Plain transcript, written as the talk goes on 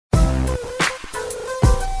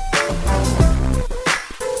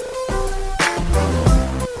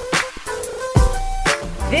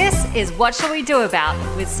is What Shall We Do About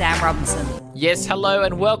with Sam Robinson. Yes, hello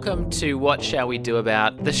and welcome to What Shall We Do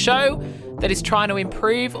About, the show that is trying to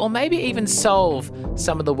improve or maybe even solve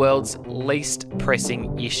some of the world's least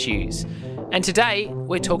pressing issues. And today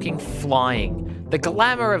we're talking flying. The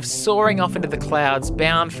glamour of soaring off into the clouds,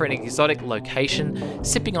 bound for an exotic location,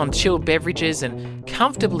 sipping on chilled beverages and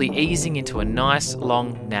comfortably easing into a nice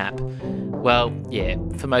long nap. Well, yeah,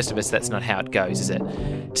 for most of us that's not how it goes, is it?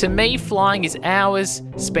 To me, flying is hours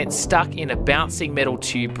spent stuck in a bouncing metal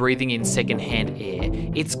tube breathing in secondhand air.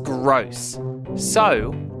 It's gross.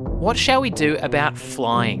 So, what shall we do about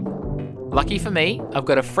flying? Lucky for me, I've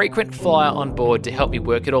got a frequent flyer on board to help me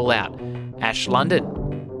work it all out. Ash London.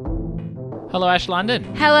 Hello, Ash London.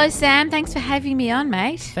 Hello, Sam. Thanks for having me on,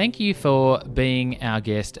 mate. Thank you for being our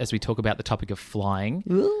guest as we talk about the topic of flying.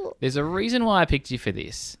 Ooh. There's a reason why I picked you for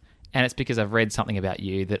this, and it's because I've read something about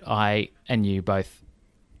you that I and you both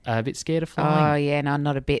are a bit scared of flying. Oh, yeah, no,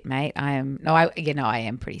 not a bit, mate. I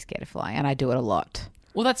am pretty scared of flying, and I do it a lot.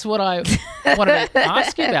 Well, that's what I wanted to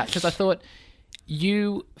ask you about, because I thought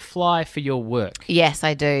you fly for your work. Yes,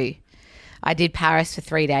 I do. I did Paris for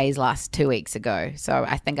 3 days 2 weeks ago. So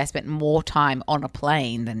I think I spent more time on a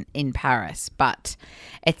plane than in Paris. But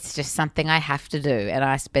it's just something I have to do. And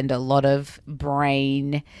I spend a lot of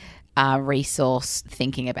brain resource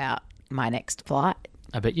thinking about my next flight.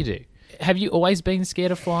 I bet you do. Have you always been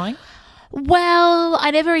scared of flying? Well, I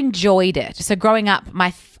never enjoyed it. So growing up,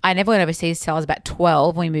 I never went overseas until I was about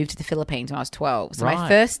 12 when we moved to the Philippines when I was 12. So Right. my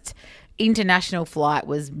first international flight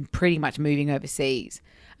was pretty much moving overseas.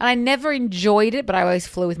 And I never enjoyed it, but I always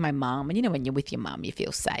flew with my mum. And you know when you're with your mum, you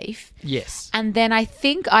feel safe. Yes. And then I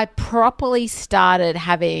think I properly started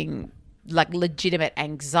having like legitimate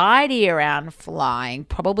anxiety around flying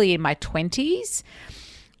probably in my 20s.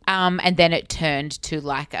 And then it turned to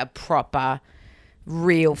like a proper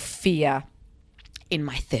real fear in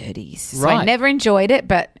my 30s. So I Right. never enjoyed it,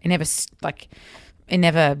 but it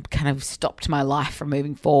never kind of stopped my life from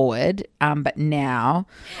moving forward. But now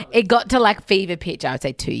it got to like fever pitch, I would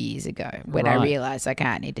say 2 years ago, when I Right. realised, okay,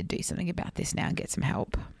 I need to do something about this now and get some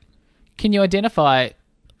help. Can you identify...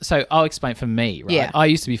 So I'll explain for me, right? Yeah. I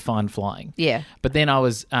used to be fine flying. Yeah. But then I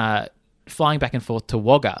was flying back and forth to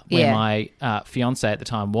Wagga, where Yeah. my fiance at the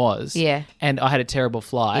time was. Yeah. And I had a terrible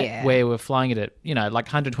flight Yeah. where we were flying at like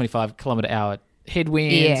 125 kilometre hour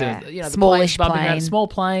headwinds. Yeah. And, the Smallish plane's bumping around. plane. Small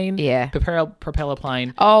plane. Yeah. Propeller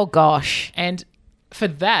plane. Oh, gosh. And for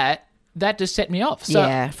that just set me off. So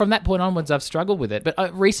Yeah. from that point onwards, I've struggled with it. But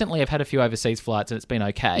recently I've had a few overseas flights and it's been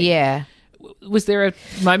okay. Yeah. Was there a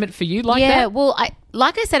moment for you like yeah, that? well,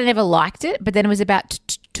 like I said, I never liked it, but then it was about,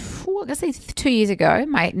 I guess 2 years ago,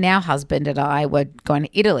 my now husband and I were going to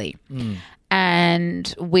Italy.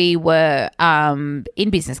 And we were in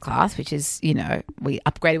business class, which is, we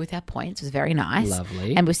upgraded with our points. It was very nice.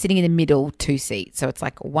 Lovely. And we're sitting in the middle, 2 seats. So it's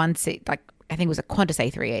like one seat, like I think it was a Qantas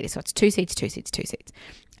A380. So it's 2 seats, 2 seats, 2 seats.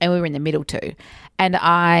 And we were in the middle too. And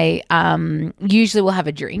I usually will have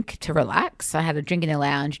a drink to relax. I had a drink in the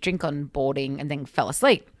lounge, drink on boarding, and then fell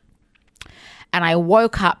asleep. And I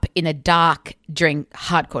woke up in a dark,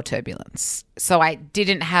 hardcore turbulence. So I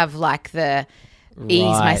didn't have like the ease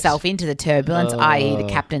Right. myself into the turbulence, i.e. the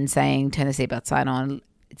captain saying, turn the seatbelt sign on.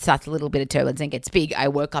 It starts a little bit of turbulence and gets big. I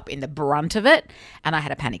woke up in the brunt of it and I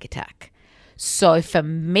had a panic attack. So for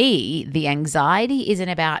me, the anxiety isn't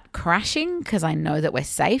about crashing because I know that we're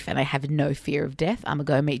safe and I have no fear of death. I'm going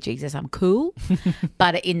to go meet Jesus. I'm cool.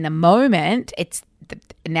 But in the moment,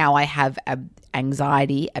 now I have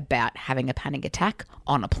anxiety about having a panic attack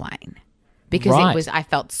on a plane because Right. I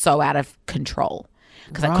felt so out of control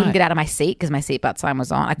because I Right. couldn't get out of my seat because my seatbelt sign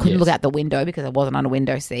was on. I couldn't Yes. look out the window because I wasn't on a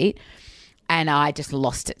window seat. And I just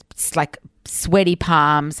lost it. It's like sweaty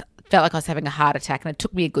palms, felt like I was having a heart attack, and it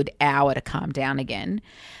took me a good hour to calm down again.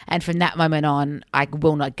 And from that moment on, I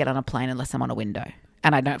will not get on a plane unless I'm on a window.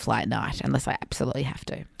 And I don't fly at night unless I absolutely have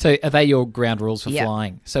to. So are they your ground rules for Yep.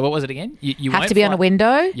 flying? So what was it again? You Have won't to be on fly- a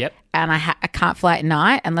window. Yep. And I can't fly at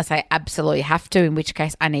night unless I absolutely have to, in which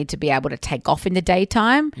case I need to be able to take off in the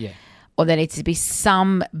daytime. Yeah. Or there needs to be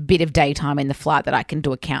some bit of daytime in the flight that I can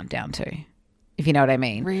do a countdown to, if you know what I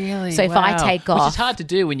mean. Really? So if I Wow. take off. Which is hard to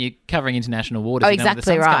do when you're covering international waters. Oh, you know, when the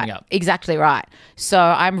exactly sun's right. coming up. Exactly right. So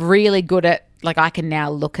I'm really good at, like, I can now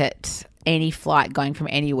look at any flight going from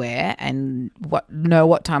anywhere and know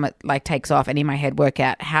what time it like takes off, and in my head work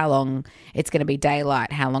out how long it's going to be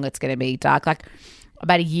daylight, how long it's going to be dark. Like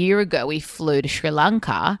about a year ago, we flew to Sri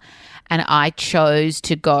Lanka and I chose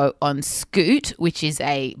to go on Scoot, which is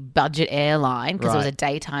a budget airline because it was Right. a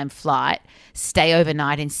daytime flight, stay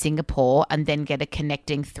overnight in Singapore and then get a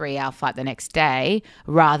connecting 3-hour flight the next day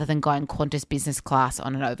rather than going Qantas business class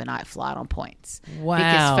on an overnight flight on points. Wow.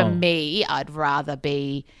 Because for me, I'd rather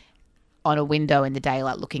be on a window in the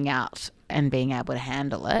daylight looking out and being able to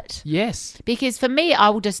handle it. Yes. Because for me, I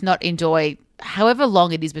will just not enjoy however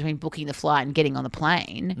long it is between booking the flight and getting on the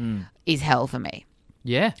plane is hell for me.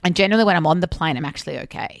 Yeah. And generally when I'm on the plane, I'm actually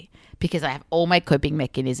okay because I have all my coping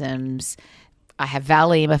mechanisms. I have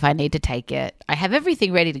Valium if I need to take it. I have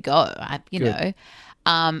everything ready to go. Good.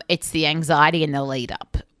 It's the anxiety in the lead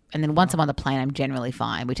up. And then once I'm on the plane, I'm generally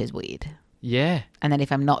fine, which is weird. Yeah. And then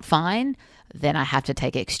if I'm not fine, then I have to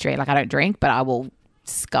take extreme. Like I don't drink, but I will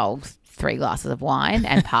scull 3 glasses of wine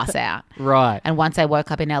and pass out. Right. And once I woke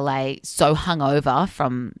up in LA so hungover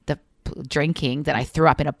from the drinking that I threw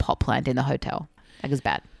up in a pot plant in the hotel. Like it was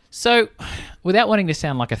bad. So, without wanting to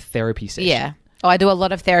sound like a therapy session. Yeah. Oh, I do a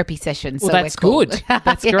lot of therapy sessions. Well, so that's we're cool. good.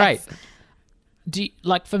 That's Yes. great. Do you,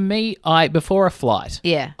 like for me, before a flight,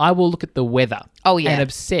 Yeah. I will look at the weather. Oh, yeah. And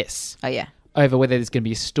obsess Oh, yeah. over whether there's going to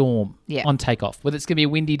be a storm Yeah. on takeoff, whether it's going to be a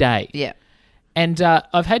windy day. Yeah. And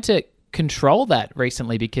I've had to control that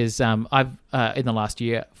recently because I've in the last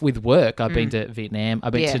year with work, I've been to Vietnam,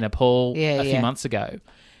 I've been Mm. Yeah. to Nepal Yeah, a few yeah. months ago,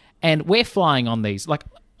 and we're flying on these. Like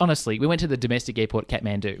honestly, we went to the domestic airport,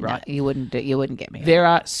 Kathmandu, right? No, you wouldn't get me. There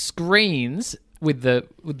are screens with the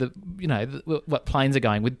what planes are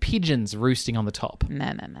going with pigeons roosting on the top.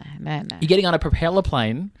 No. You're getting on a propeller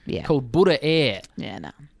plane Yeah. called Buddha Air, Yeah,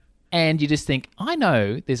 no. and you just think, I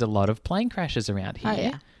know there's a lot of plane crashes around here, Oh,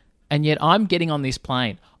 yeah. and yet I'm getting on this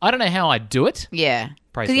plane. I don't know how I do it. Yeah.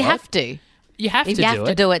 Praise Because you God. have to. You have to If you have do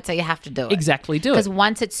to it. do it, so you have to do it. Exactly, do Because it.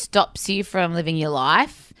 once it stops you from living your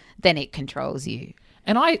life, then it controls you.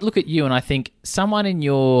 And I look at you and I think someone in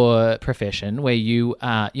your profession where you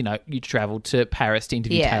you traveled to Paris to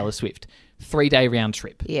interview Yeah. Taylor Swift, 3-day round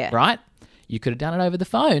trip, Yeah. right? You could have done it over the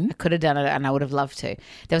phone. Could have done it and I would have loved to.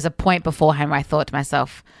 There was a point beforehand where I thought to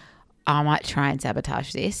myself, I might try and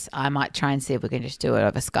sabotage this. I might try and see if we can just do it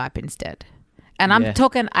over Skype instead. And Yeah. I'm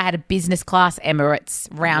talking, I had a business class Emirates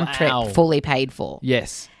round Wow. trip fully paid for.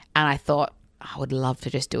 Yes. And I thought, I would love to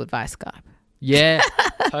just do it via Skype. Yeah,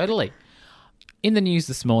 totally. In the news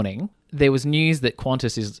this morning, there was news that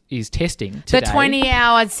Qantas is testing today. The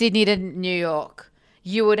 20-hour Sydney to New York,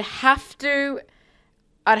 you would have to,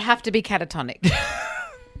 I'd have to be catatonic.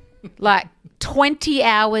 Like 20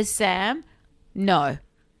 hours, Sam? No,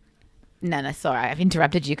 sorry. I've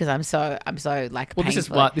interrupted you because I'm so like Well, this is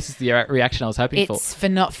painfully- this is the reaction I was hoping for. It's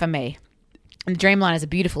not for me. And the Dreamliner is a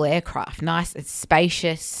beautiful aircraft. Nice, it's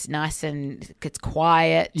spacious, nice and it's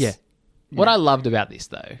quiet. Yeah. What I loved about this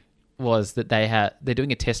though was that they're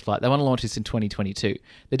doing a test flight. They want to launch this in 2022.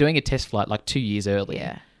 They're doing a test flight like 2 years early.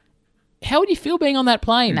 Yeah. How would you feel being on that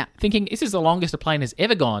plane? No. Thinking this is the longest a plane has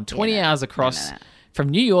ever gone, 20 no. hours across No. from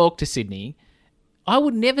New York to Sydney. I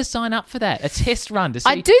would never sign up for that. A test run to see.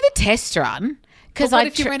 I'd do the test run because But what I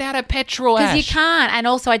if you ran out of petrol, Because you Ash? can't. And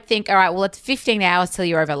also, I'd think, all right, well, it's 15 hours till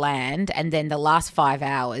you're over land, and then the last 5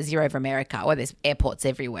 hours you're over America, where there's airports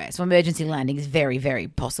everywhere. So emergency landing is very, very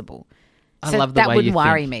possible. I So love the that way wouldn't you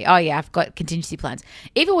worry think. me. Oh yeah, I've got contingency plans.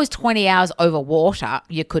 If it was 20 hours over water,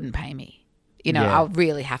 you couldn't pay me. You know, Yeah. I would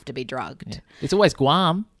really have to be drugged. It's always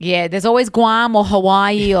Guam. Yeah, there's always Guam or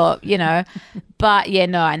Hawaii or, but yeah,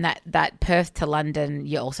 no, and that Perth to London,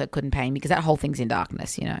 you also couldn't pay me because that whole thing's in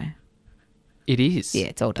darkness, It is. Yeah,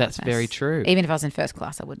 it's all darkness. That's very true. Even if I was in first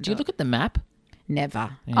class, I wouldn't Do you do it. look at the map?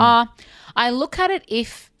 Never. I look at it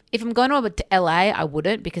if I'm going over to LA, I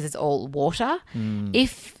wouldn't because it's all water.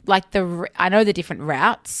 If like I know the different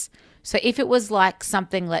routes. So if it was like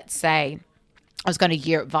something, let's say I was going to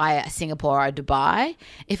Europe via Singapore or Dubai,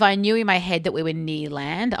 if I knew in my head that we were near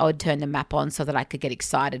land, I would turn the map on so that I could get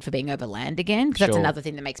excited for being over land again. Because that's Sure. another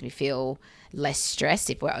thing that makes me feel less stressed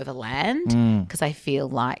if we're over land because I feel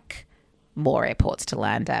like more airports to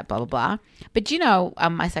land at, blah, blah, blah. But,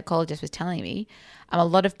 my psychologist was telling me a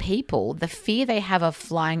lot of people, the fear they have of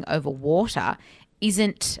flying over water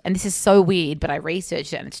isn't, and this is so weird, but I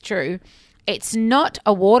researched it and it's true, it's not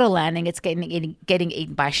a water landing, it's getting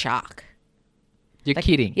eaten by a shark. You're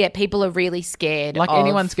kidding. Yeah, people are really scared Like of,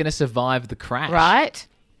 anyone's going to survive the crash. right?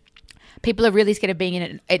 People are really scared of being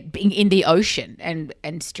in the ocean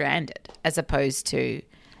and stranded as opposed to,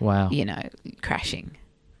 Wow. crashing.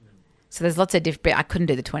 So there's lots of different. I couldn't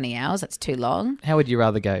do the 20 hours. That's too long. How would you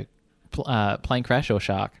rather go? Plane crash or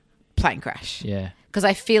shark? Plane crash. Yeah. Because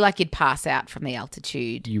I feel like you'd pass out from the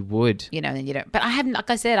altitude, You would. and you don't. But I haven't, like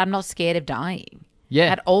I said, I'm not scared of dying Yeah.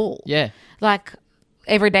 at all. Yeah. Like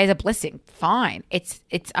every day is a blessing. Fine. It's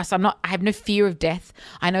us. I have no fear of death.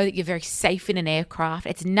 I know that you're very safe in an aircraft.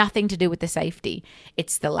 It's nothing to do with the safety.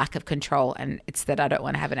 It's the lack of control, and it's that I don't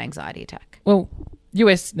want to have an anxiety attack. Well,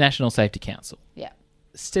 US National Safety Council. Yeah.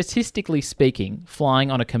 Statistically speaking,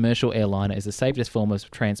 flying on a commercial airliner is the safest form of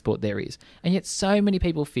transport there is. And yet so many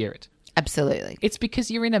people fear it. Absolutely. It's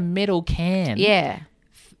because you're in a metal can. Yeah.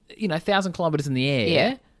 1,000 kilometres in the air.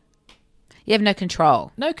 Yeah. You have no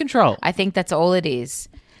control. No control. I think that's all it is.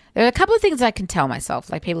 There are a couple of things I can tell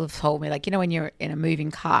myself. Like people have told me, like, when you're in a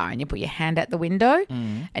moving car and you put your hand out the window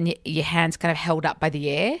and your hand's kind of held up by the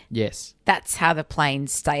air. Yes. That's how the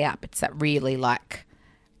planes stay up. It's that really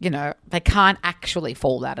they can't actually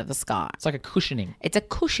fall out of the sky. It's like a cushioning. It's a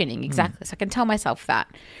cushioning, exactly. So I can tell myself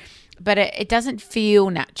that. But it doesn't feel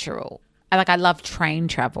natural. I love train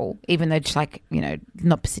travel, even though it's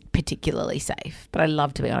not particularly safe. But I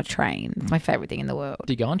love to be on a train. It's my favourite thing in the world.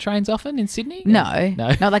 Do you go on trains often in Sydney? No.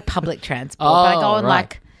 Not like public transport. But I go on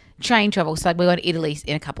right. train travel. So we're going to Italy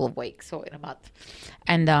in a couple of weeks or in a month.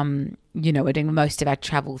 And, we're doing most of our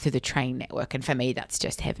travel through the train network. And for me, that's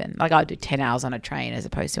just heaven. I do 10 hours on a train as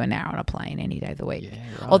opposed to an hour on a plane any day of the week. Yeah,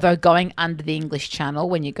 right. Although going under the English Channel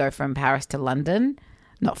when you go from Paris to London,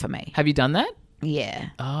 not for me. Have you done that? Yeah.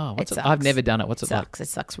 Oh, It sucks. I've never done it. What's it like? It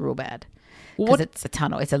sucks real bad. Well, Because it's a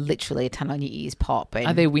tunnel. It's literally a tunnel and your ears pop. And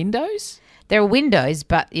Are there windows? there are windows,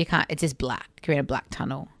 but you can't. It's just black. You're in a black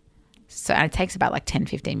tunnel. So and it takes about 10,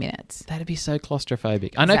 15 minutes. That'd be so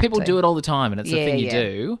claustrophobic. I know people Exactly. do it all the time, and it's the Yeah, thing you yeah.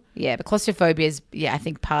 do. Yeah, but claustrophobia is, I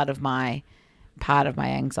think part of my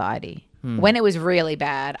anxiety. When it was really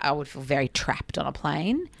bad, I would feel very trapped on a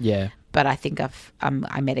plane. Yeah. But I think I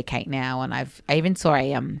medicate now, and I even saw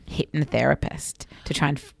a hypnotherapist to try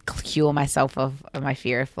and cure myself of my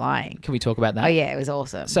fear of flying. Can we talk about that? Oh yeah, it was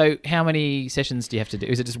awesome. So how many sessions do you have to do?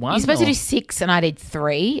 Is it just one? You're supposed to or- do 6, and I did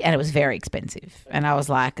 3, and it was very expensive. And I was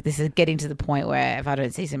like, this is getting to the point where if I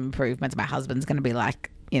don't see some improvements, my husband's going to be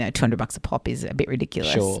like, $200 a pop is a bit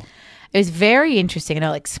ridiculous. Sure. It was very interesting, and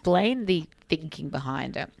I'll explain the thinking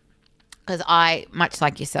behind it. Because I, much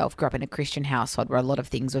like yourself, grew up in a Christian household where a lot of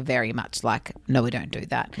things were very much like, no, we don't do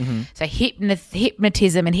that. Mm-hmm. So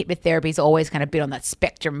hypnotism and hypnotherapy has always kind of been on that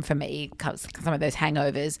spectrum for me, some of those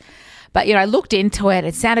hangovers. But, I looked into it.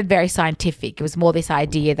 It sounded very scientific. It was more this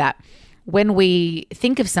idea that when we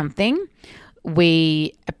think of something,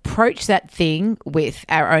 we approach that thing with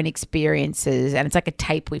our own experiences, and it's like a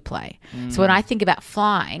tape we play. So when I think about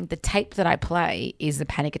flying, the tape that I play is the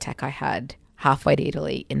panic attack I had halfway to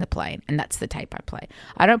Italy in the plane, and that's the tape I play.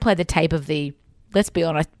 I don't play the tape of the, let's be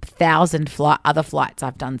honest, 1,000 other flights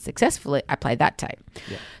I've done successfully. I play that tape.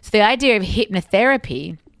 Yeah. So the idea of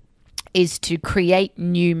hypnotherapy is to create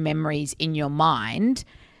new memories in your mind.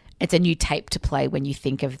 It's a new tape to play when you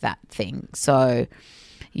think of that thing. So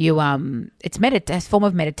you it's a form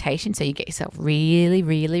of meditation. So you get yourself really,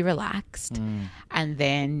 really relaxed, and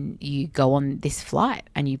then you go on this flight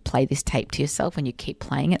and you play this tape to yourself, and you keep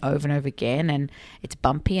playing it over and over again, and it's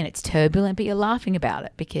bumpy and it's turbulent, but you're laughing about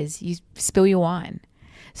it because you spill your wine.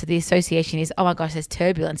 So the association is, oh my gosh, there's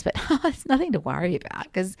turbulence, but it's nothing to worry about,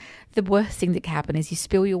 because the worst thing that can happen is you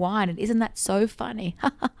spill your wine, and isn't that so funny?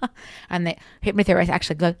 And the hypnotherapist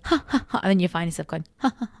actually go, ha, ha, ha, and then you find yourself going,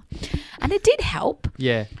 ha, ha, ha. And it did help.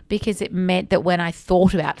 Yeah. Because it meant that when I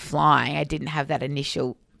thought about flying, I didn't have that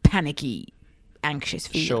initial panicky, anxious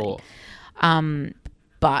feeling. Sure.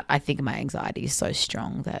 But I think my anxiety is so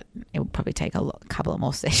strong that it would probably take a couple of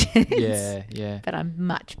more sessions. Yeah. But I'm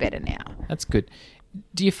much better now. That's good.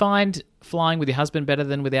 Do you find flying with your husband better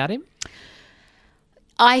than without him?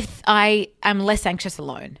 I am less anxious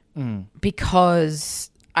alone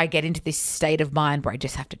because I get into this state of mind where I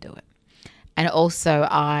just have to do it. And also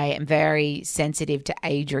I am very sensitive to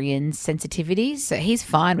Adrian's sensitivities. So he's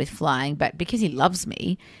fine with flying, but because he loves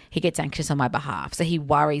me, he gets anxious on my behalf. So he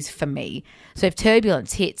worries for me. So if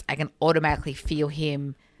turbulence hits, I can automatically feel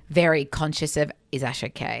him very conscious of, is Ash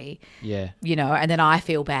okay? Yeah. And then I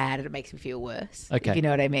feel bad and it makes me feel worse. Okay. If you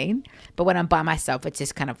know what I mean? But when I'm by myself, it's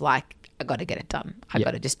just kind of like, I got to get it done. I Yeah.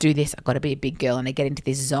 got to just do this. I got to be a big girl. And I get into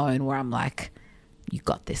this zone where I'm like, you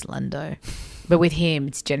got this, Lundo. But with him,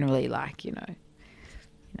 it's generally like,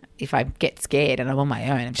 if I get scared and I'm on my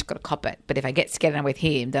own, I've just got to cop it. But if I get scared and I'm with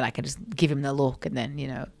him, then I can just give him the look, and then,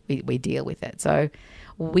 we deal with it. So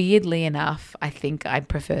weirdly enough, I think I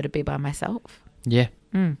prefer to be by myself. Yeah.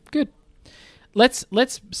 Good. Let's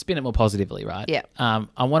spin it more positively, right? Yeah.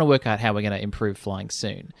 I want to work out how we're going to improve flying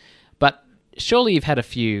soon. But surely you've had a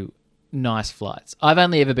few nice flights. I've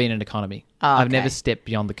only ever been in economy. Oh, I've okay. never stepped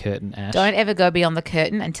beyond the curtain, Ash. Don't ever go beyond the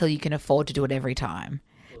curtain until you can afford to do it every time.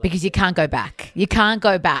 because you can't go back. You can't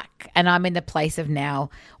go back. And I'm in the place of now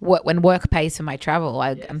when work pays for my travel.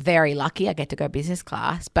 I'm very lucky. I get to go business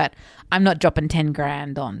class, but I'm not dropping 10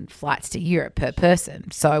 grand on flights to Europe per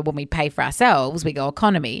person. So when we pay for ourselves, we go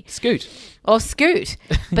economy. Scoot. Or scoot.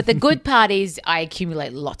 But the good part is I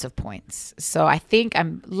accumulate lots of points. So I think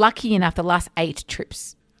I'm lucky enough the last 8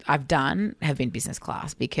 trips I've done have been business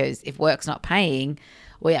class, because if work's not paying,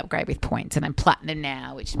 we upgrade with points, and I'm platinum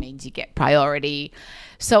now, which means you get priority.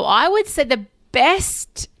 So I would say the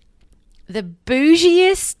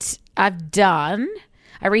bougiest I've done,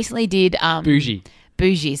 I recently did Bougie.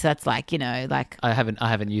 Bougie, so that's like, like I haven't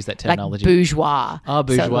used that like terminology. bourgeois. Oh,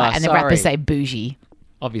 bourgeois. So and the Sorry. rappers say bougie.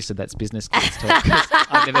 Obviously, that's business class talk. 'Cause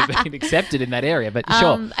I've never been accepted in that area, but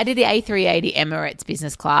sure. I did the A380 Emirates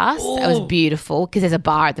business class. It was beautiful because there's a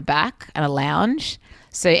bar at the back and a lounge.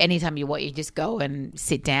 So anytime you want, you just go and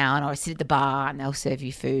sit down or sit at the bar, and they'll serve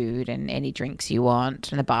you food and any drinks you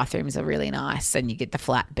want. And the bathrooms are really nice, and you get the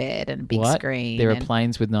flat bed and big What? screen. There are and-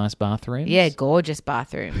 planes with nice bathrooms? Yeah, gorgeous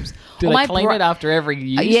bathrooms. Do Well, they my clean bro- it after every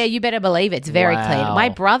use? Yeah, you better believe it. It's very clean. Wow. My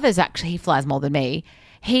brother's actually, he flies more than me.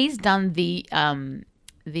 He's done the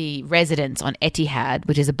residence on Etihad,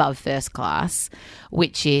 which is above first class,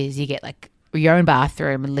 which is you get like your own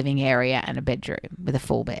bathroom and living area and a bedroom with a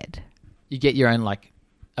full bed. You get your own,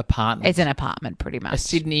 apartment. It's an apartment pretty much. A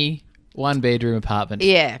Sydney one-bedroom apartment.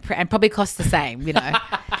 Yeah, and probably costs the same,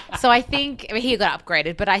 So I think he got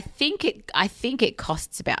upgraded, but I think it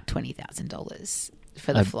costs about $20,000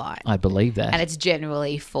 for the flight. I believe that. And it's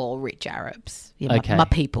generally for rich Arabs, Okay. my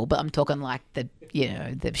people. But I'm talking like the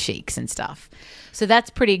sheiks and stuff. So that's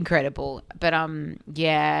pretty incredible. But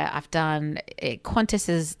I've done Qantas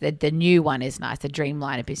is the new one is nice. The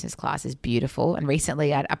Dreamliner business class is beautiful. And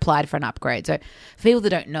recently I applied for an upgrade. So for people that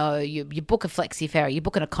don't know, you book a flexi fare, you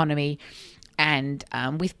book an economy. And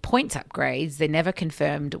with points upgrades, they're never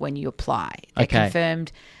confirmed when you apply. They're Okay.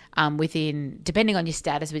 confirmed within, depending on your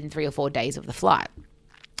status, within 3 or 4 days of the flight.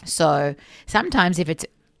 So sometimes if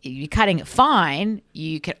you're cutting it fine,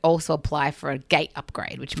 you can also apply for a gate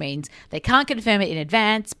upgrade, which means they can't confirm it in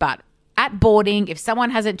advance, but at boarding, if someone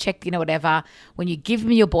hasn't checked in or whatever, when you give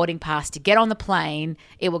them your boarding pass to get on the plane,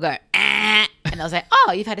 it will go, and they'll say,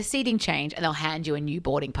 oh, you've had a seating change, and they'll hand you a new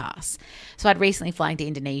boarding pass. So I'd recently flown to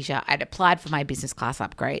Indonesia. I'd applied for my business class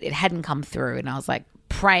upgrade. It hadn't come through, and I was like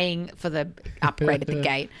praying for the upgrade at the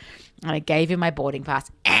gate. And I gave him my boarding pass,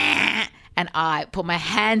 and I put my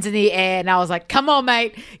hands in the air, and I was like, come on,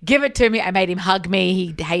 mate, give it to me. I made him hug me.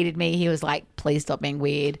 He hated me. He was like, please stop being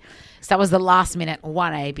weird. So that was the last minute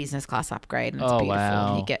 1A business class upgrade, and it's beautiful. Wow.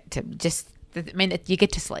 And you get to you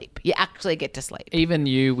get to sleep. You actually get to sleep. Even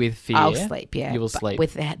you with fear. I'll sleep, yeah. You will but sleep.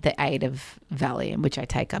 with the aid of Valium, which I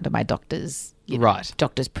take under my doctor's Right.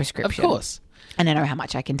 doctor's Of prescription. course. And I know how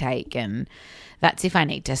much I can take, and that's if I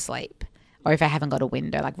need to sleep or if I haven't got a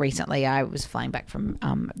window. Like recently, I was flying back from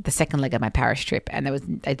the second leg of my Paris trip, and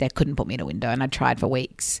they couldn't put me in a window, and I tried for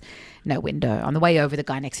weeks, no window. On the way over, the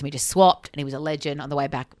guy next to me just swapped, and he was a legend. On the way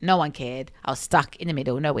back, no one cared. I was stuck in the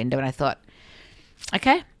middle, no window, and I thought,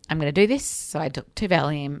 okay, I'm going to do this. So I took 2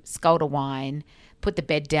 Valium, sculled a wine, put the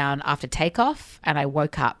bed down after takeoff, and I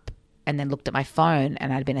woke up and then looked at my phone,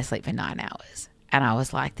 and I'd been asleep for 9 hours. And I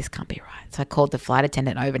was like, this can't be right. So I called the flight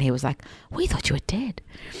attendant over, and he was like, we thought you were dead.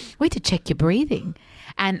 We had to check your breathing.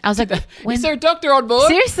 And I was like, Is there a doctor on board?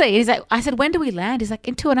 Seriously. And he's like, I said, when do we land? He's like,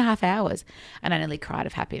 in 2.5 hours. And I nearly cried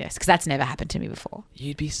of happiness because that's never happened to me before.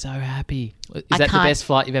 You'd be so happy. Is I that the can't- best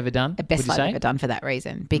flight you've ever done? The best would you flight I've say? ever done for that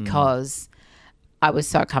reason, because I was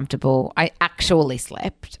so comfortable. I actually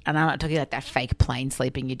slept, and I'm not talking like that fake plane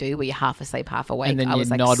sleeping you do where you're half asleep, half awake. And then I you was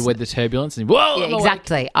like, nod with the turbulence and whoa, yeah, I'm awake.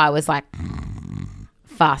 exactly. I was like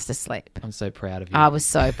fast asleep. I'm so proud of you. I was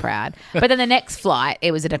so proud. But then the next flight,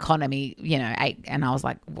 it was an economy, 8, and I was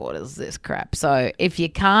like, what is this crap? So if you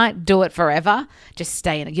can't do it forever, just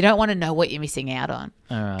stay in it. You don't want to know what you're missing out on,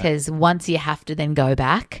 All right. because once you have to then go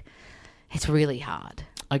back, it's really hard.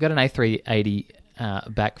 I got an A380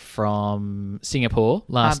 back from Singapore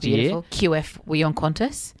last year. Beautiful. QF, were you on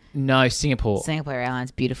Qantas? No, Singapore. Singapore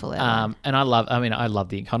Airlines, beautiful airline. And I love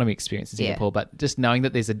the economy experience in Yeah. Singapore, but just knowing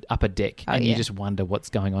that there's an upper deck and you yeah. just wonder what's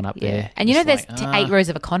going on up Yeah. there. And you know Just there's like, 8 rows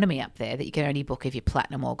of economy up there that you can only book if you're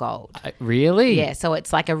platinum or gold. Really? Yeah, so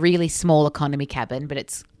it's like a really small economy cabin, but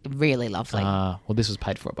it's really lovely. Well, this was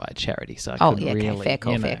paid for by a charity, so I Oh, couldn't yeah, okay, really fair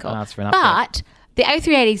call, fair call. ask for an upgrade. But the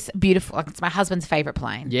A380's beautiful. Like, it's my husband's favourite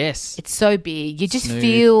plane. Yes. It's so big. You just Smooth.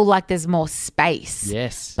 feel like there's more space.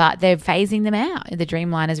 Yes. But they're phasing them out. The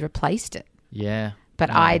Dreamliner's replaced it. Yeah.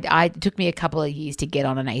 But it took me a couple of years to get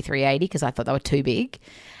on an A380 because I thought they were too big.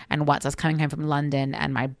 And once I was coming home from London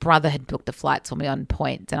and my brother had booked the flights for me on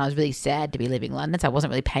points, and I was really sad to be leaving London, so I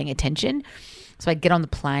wasn't really paying attention. So I get on the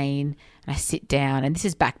plane and I sit down, and this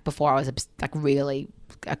is back before I was like really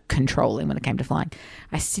controlling when it came to flying.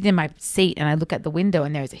 I sit in my seat and I look out the window,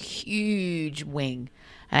 and there is a huge wing,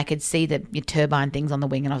 and I could see the turbine things on the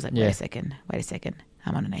wing, and I was like, wait a second.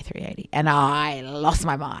 I'm on an A380. And I lost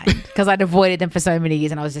my mind because I'd avoided them for so many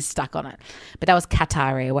years and I was just stuck on it. But that was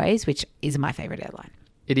Qatar Airways, which is my favourite airline.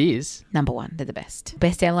 It is? Number one. They're the best.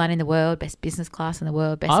 Best airline in the world, best business class in the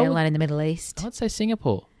world, best airline in the Middle East. I would say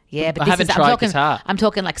Singapore. Yeah, but I haven't tried Qatar. I'm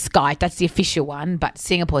talking like Sky. That's the official one, but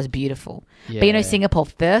Singapore is beautiful. Yeah. But you know, Singapore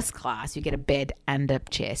first class, you get a bed and a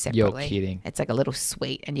chair separately. You're kidding. It's like a little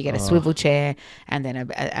suite, and you get a swivel chair and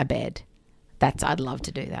then a bed. I'd love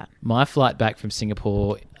to do that. My flight back from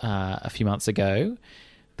Singapore a few months ago,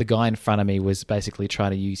 the guy in front of me was basically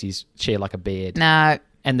trying to use his chair like a bed. No.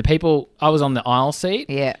 And the people, I was on the aisle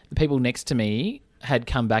seat. Yeah. The people next to me had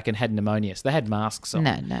come back and had pneumonia. So they had masks on.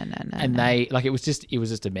 No. And they, like, it was just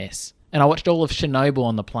a mess. And I watched all of Chernobyl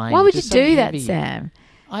on the plane. Why would you so do heavy. that, Sam?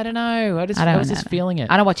 I don't know. I was just feeling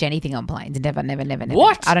it. I don't watch anything on planes. Never.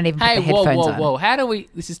 What? I don't even put the headphones on. Whoa. How do we,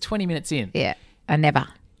 this is 20 minutes in. Yeah, I never.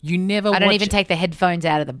 You never I don't even take the headphones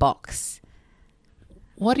out of the box.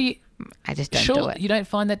 What do you... I just don't do it. You don't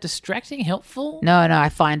find that distracting, helpful? No, I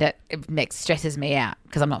find it stresses me out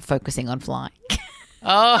because I'm not focusing on flying.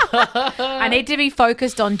 I need to be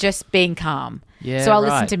focused on just being calm. Yeah, so I'll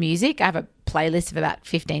listen to music. I have a playlist of about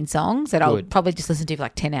 15 songs that I'll Good. probably just listen to for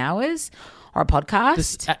like 10 hours or a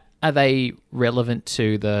podcast. Are they relevant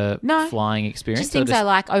to the flying experience? Just things I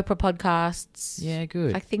like, Oprah podcasts. Yeah,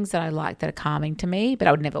 good. Like things that I like that are calming to me, but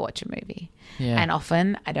I would never watch a movie. Yeah. And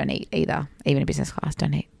often I don't eat either. Even in business class,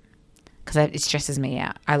 don't eat. Because it stresses me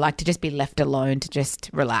out. I like to just be left alone to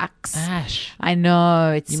just relax. Ash. I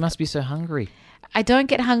know. You must be so hungry. I don't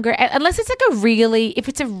get hungry unless it's like if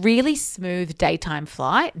it's a really smooth daytime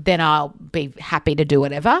flight, then I'll be happy to do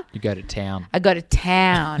whatever. You go to town. I go to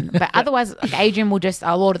town. But otherwise, like Adrian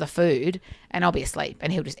I'll order the food and I'll be asleep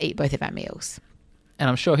and he'll just eat both of our meals. And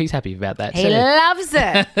I'm sure he's happy about that He too. loves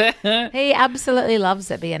it. He absolutely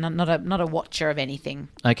loves it. But yeah, not a watcher of anything.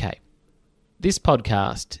 Okay. This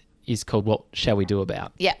podcast is called What Shall We Do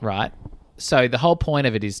About? Yeah. Right? So the whole point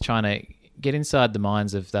of it is trying to get inside the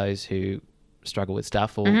minds of those who struggle with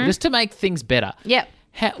stuff or just to make things better. Yep.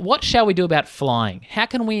 What shall we do about flying? How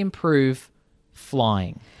can we improve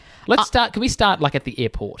flying? Let's start. Can we start like at the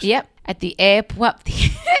airport? Yep. At the airport.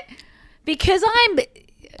 Because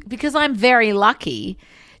I'm very lucky,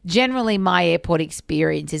 generally my airport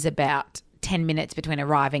experience is about 10 minutes between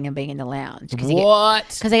arriving and being in the lounge. What?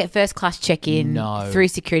 Because I get first class check-in through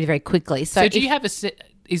security very quickly. So do you have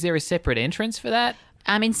is there a separate entrance for that?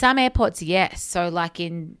 In some airports, yes. So like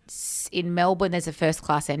in Melbourne, there's a first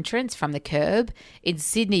class entrance from the curb. In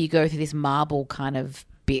Sydney, you go through this marble kind of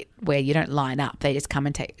bit where you don't line up. They just come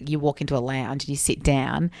and you walk into a lounge and you sit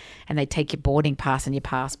down and they take your boarding pass and your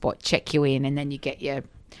passport, check you in, and then you get your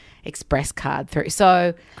express card through.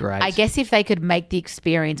 So Great. I guess if they could make the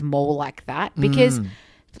experience more like that, because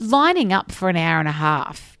lining up for an hour and a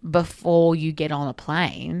half before you get on a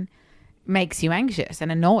plane makes you anxious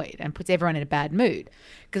and annoyed and puts everyone in a bad mood,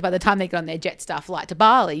 because by the time they get on their Jetstar flight to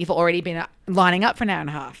Bali, you've already been lining up for an hour and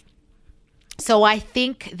a half. So I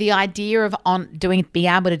think the idea of being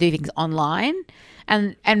able to do things online,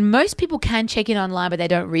 and most people can check in online, but they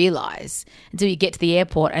don't realise until you get to the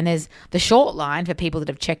airport, and there's the short line for people that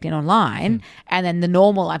have checked in online and then the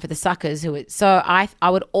normal line for the suckers so I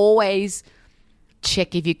would always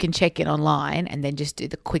check if you can check in online and then just do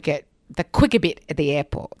the quicker bit at the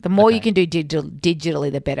airport. The more you can do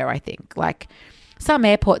digitally, the better, I think. Like some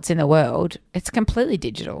airports in the world, it's completely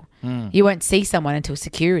digital. You won't see someone until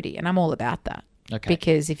security, and I'm all about that. Okay.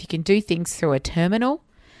 Because if you can do things through a terminal,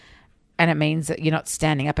 and it means that you're not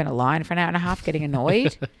standing up in a line for an hour and a half getting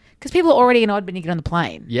annoyed, because people are already annoyed when you get on the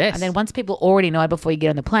plane. Yes. And then once people are already annoyed before you get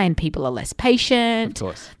on the plane, people are less patient. Of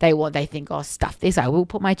course. They think, oh, stuff this. I will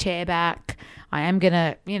put my chair back. I am going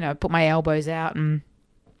to, put my elbows out and...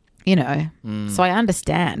 So I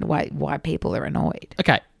understand why people are annoyed.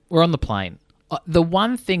 Okay, we're on the plane. The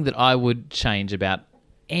one thing that I would change about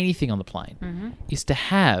anything on the plane is to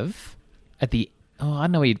have I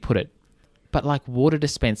don't know where you'd put it, but like water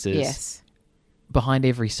dispensers behind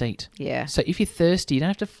every seat. Yeah. So if you're thirsty, you don't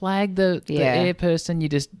have to flag the air person. You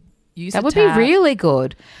just use that the would tap. be really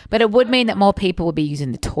good, but it would mean that more people would be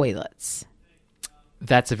using the toilets.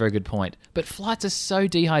 That's a very good point. But flights are so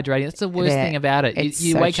dehydrating. That's the worst Yeah, thing about it. it's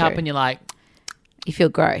You so wake up true. and you're like, You feel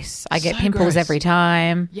gross. I get So pimples gross. every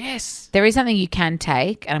time. Yes. There is something you can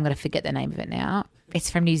take, and I'm going to forget the name of it now. It's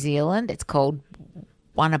from New Zealand. It's called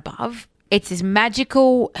One Above. It's this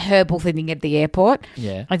magical herbal thing you get at the airport.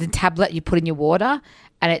 Yeah. It's a tablet you put in your water,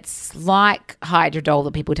 and it's like Hydrodol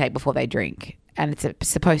that people take before they drink. And it's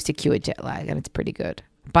supposed to cure jet lag, and it's pretty good.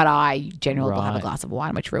 But I generally will have a Right. glass of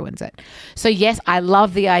wine, which ruins it. So, yes, I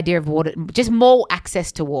love the idea of water, just more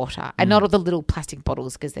access to water and not all the little plastic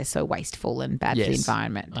bottles because they're so wasteful and bad for the Yes.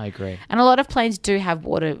 environment. I agree. And a lot of planes do have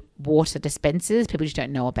water dispensers. People just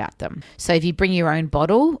don't know about them. So if you bring your own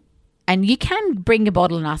bottle, and you can bring a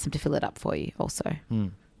bottle and ask them to fill it up for you also,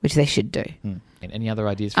 which they should do. And any other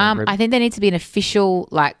ideas for improvement? I think there needs to be an official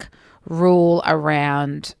rule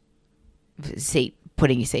around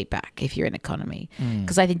putting your seat back if you're in economy.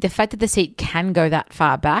 Because I think the fact that the seat can go that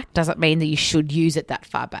far back doesn't mean that you should use it that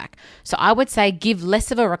far back. So I would say give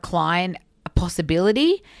less of a recline a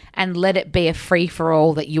possibility and let it be a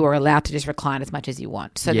free-for-all that you are allowed to just recline as much as you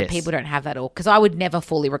want so Yes. that people don't have that all. Because I would never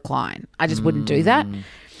fully recline. I just wouldn't do that. Is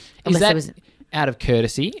Unless that there was out of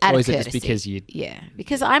courtesy, out or of is it just courtesy. because you? Yeah,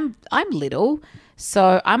 because I'm little,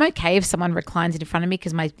 so I'm okay if someone reclines in front of me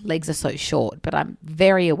because my legs are so short. But I'm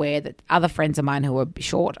very aware that other friends of mine who are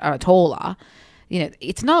short are taller.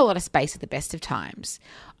 It's not a lot of space at the best of times.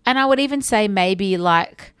 And I would even say maybe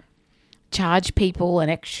charge people an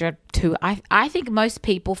extra I think most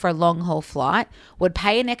people for a long haul flight would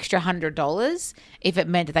pay an extra $100 if it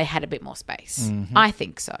meant that they had a bit more space. I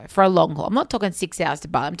think so for a long haul. I'm not talking 6 hours to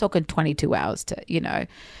Bali. I'm talking 22 hours to,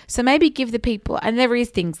 So maybe give the people, and there is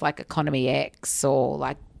things like Economy X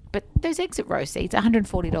but those exit row seats,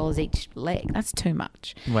 $140 each leg. That's too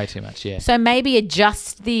much. Way too much, yeah. So maybe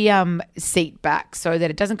adjust the seat back so that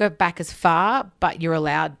it doesn't go back as far, but you're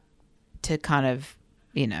allowed to kind of,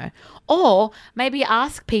 or maybe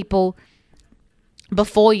ask people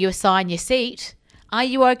before you assign your seat, are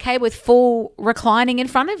you okay with full reclining in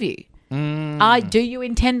front of you? Do you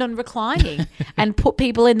intend on reclining? And put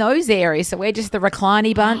people in those areas. So we're just the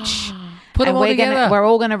recliny bunch. Put them and all together. we're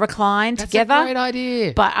all going to recline That's together. a great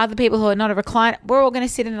idea. But other people who are not a recliner, we're all going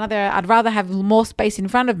to sit in another. I'd rather have more space in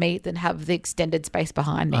front of me than have the extended space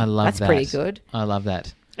behind me. I love That's that. pretty good. I love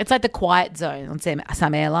that. It's like the quiet zone on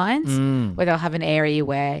some airlines where they'll have an area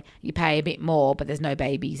where you pay a bit more, but there's no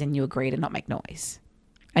babies and you agree to not make noise.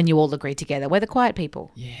 And you all agree together. We're the quiet people.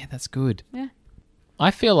 Yeah, that's good. Yeah.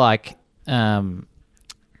 I feel like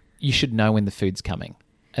you should know when the food's coming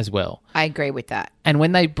as well. I agree with that. And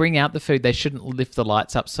when they bring out the food, they shouldn't lift the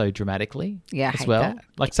lights up so dramatically. Yeah, I as hate well. that.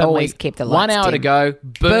 Like suddenly, Always keep the 1 lights hour to dim. go,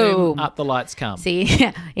 boom, Boom. up the lights come. See,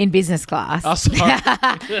 in business class, Oh, sorry.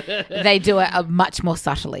 they do it much more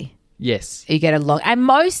subtly. Yes. You get a long, and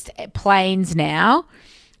most planes now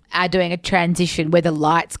are doing a transition where the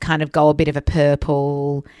lights kind of go a bit of a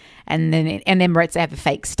purple, and then in Emirates they have the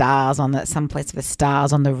fake stars on the some place the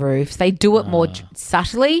stars on the roofs. They do it more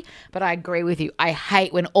subtly, but I agree with you. I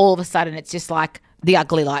hate when all of a sudden it's just like the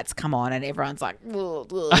ugly lights come on and everyone's like, "Ugh,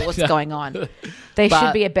 ugh, what's going on?" There But-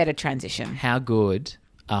 should be a better transition. How good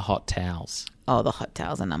are hot towels? Oh, the hot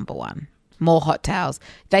towels are number one. More hot towels.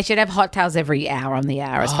 They should have hot towels every hour on the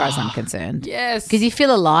hour as far as I'm concerned. Yes. Because you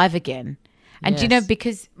feel alive again. And do you know, Yes.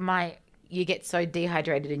 because you get so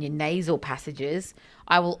dehydrated in your nasal passages,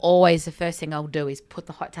 I will always, the first thing I'll do is put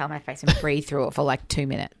the hot towel on my face and breathe through it for like 2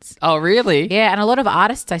 minutes. Oh, really? Yeah, and a lot of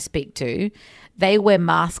artists I speak to, they wear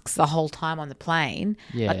masks the whole time on the plane.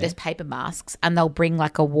 Yeah. Like there's paper masks, and they'll bring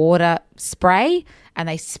like a water spray and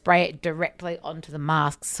they spray it directly onto the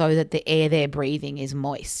mask so that the air they're breathing is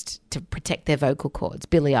moist to protect their vocal cords.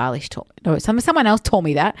 Billie Eilish taught me. No, someone else taught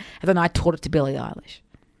me that, and then I taught it to Billie Eilish.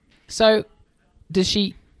 So, does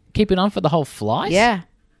she keep it on for the whole flight? Yeah.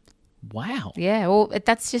 Wow. Yeah. Well,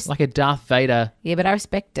 that's just, Like a Darth Vader yeah, but I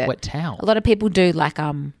respect it. wet towel. A lot of people do like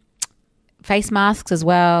face masks as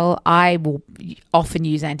well. I will often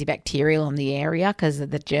use antibacterial on the area because of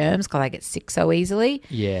the germs, because I get sick so easily.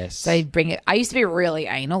 Yes. So bring it. I used to be really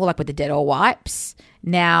anal, like with the Dettol wipes.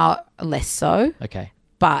 Now less so, Okay.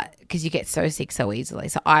 but because you get so sick so easily.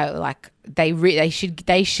 So I like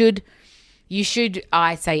you should,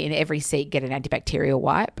 I say, in every seat get an antibacterial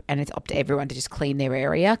wipe, and it's up to everyone to just clean their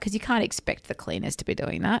area, because you can't expect the cleaners to be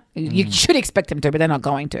doing that. You should expect them to, but they're not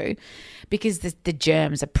going to, because the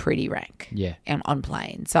germs are pretty rank. Yeah. On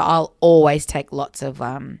planes. So I'll always take lots of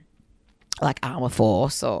like Armour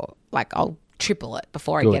Force, or like I'll triple it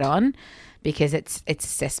before I Good. get on, because it's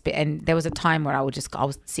cesspit. And there was a time where I was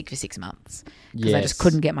sick for 6 months because I Yes. just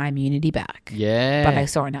couldn't get my immunity back. Yeah. But I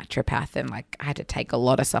saw a naturopath, and like I had to take a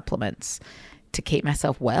lot of supplements to keep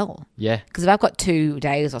myself well. Yeah. Because if I've got 2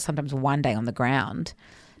 days or sometimes 1 day on the ground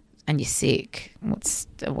and you're sick, well, it's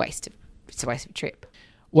a waste of it's a waste of a trip.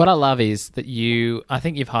 What I love is that I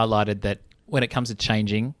think you've highlighted that when it comes to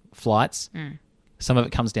changing flights, some of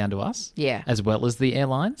it comes down to us, as well as the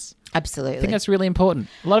airlines. Absolutely. I think that's really important.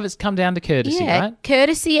 A lot of it's come down to courtesy, right?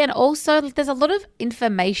 Courtesy, and also there's a lot of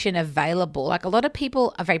information available. Like, a lot of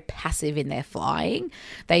people are very passive in their flying.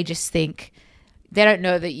 They just think, they don't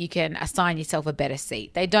know that you can assign yourself a better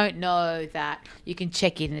seat. They don't know that you can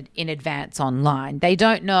check in advance online. They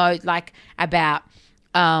don't know about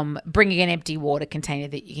bringing an empty water container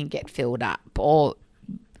that you can get filled up, or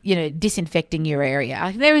disinfecting your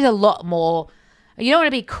area. There is a lot more. You don't want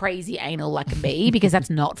to be crazy anal like me, because that's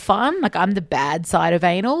not fun. Like, I'm the bad side of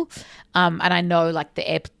anal, and I know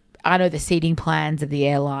I know the seating plans of the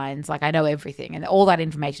airlines. Like, I know everything, and all that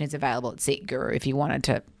information is available at Seat Guru if you wanted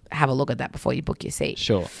to have a look at that before you book your seat.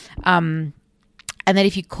 Sure. And then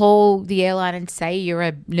if you call the airline and say you're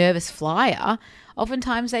a nervous flyer,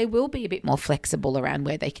 oftentimes they will be a bit more flexible around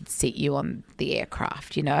where they can seat you on the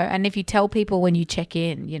aircraft, And if you tell people when you check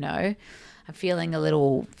in, I'm feeling a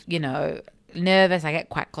little, nervous, I get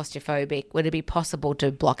quite claustrophobic, would it be possible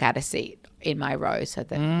to block out a seat in my row so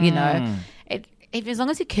that, if as long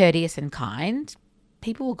as you're courteous and kind,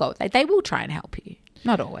 people will go. They will try and help you.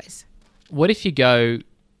 Not always. What if you go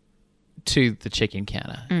to the check-in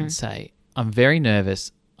counter and say, I'm very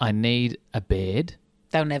nervous, I need a bed.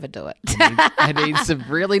 They'll never do it. I need some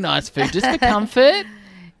really nice food just for comfort.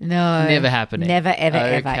 No. Never happening. Never, ever,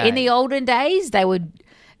 ever. Okay. In the olden days, they would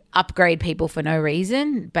upgrade people for no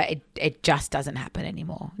reason, but it just doesn't happen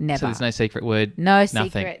anymore. Never. So there's no secret word? No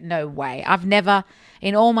Nothing. secret, no way. I've never,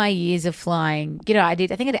 in all my years of flying, I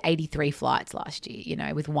think I did 83 flights last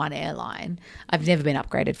year, with one airline. I've never been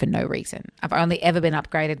upgraded for no reason. I've only ever been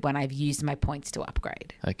upgraded when I've used my points to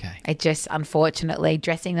upgrade. Okay. It just, unfortunately,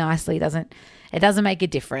 dressing nicely doesn't make a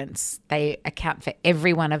difference. They account for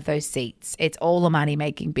every one of those seats. It's all a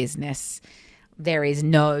money-making business. There is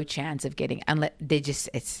no chance of getting, unless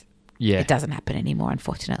it doesn't happen anymore,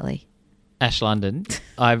 unfortunately. Ash London,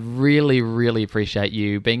 I really, really appreciate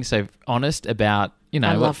you being so honest about,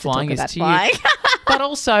 what flying is to you. But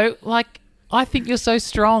also, I think you're so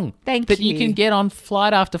strong. Thank that you. You can get on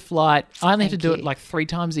flight after flight. I only have to do it 3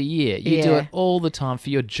 times a year. You do it all the time for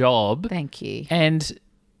your job. Thank you. And,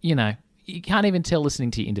 you can't even tell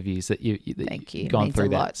listening to your interviews that Thank you. You've gone through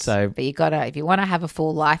that. So, but if you want to have a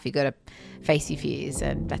full life, you got to face your fears,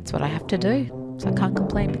 and that's what I have to do. So I can't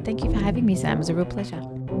complain. But thank you for having me, Sam. It was a real pleasure.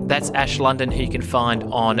 That's Ash London, who you can find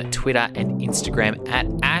on Twitter and Instagram at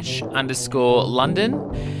 @Ash_London.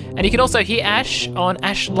 And you can also hear Ash on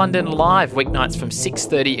Ash London Live weeknights from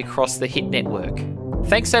 6:30 across the Hit Network.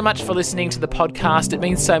 Thanks so much for listening to the podcast. It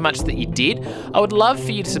means so much that you did. I would love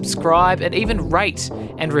for you to subscribe and even rate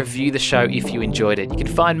and review the show if you enjoyed it. You can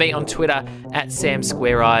find me on Twitter at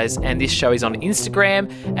 @SamSquareEyes, and this show is on Instagram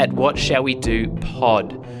at What Shall We Do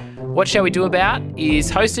Pod. What Shall We Do About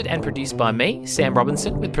is hosted and produced by me, Sam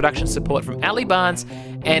Robinson, with production support from Ali Barnes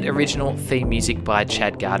and original theme music by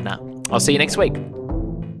Chad Gardner. I'll see you next week.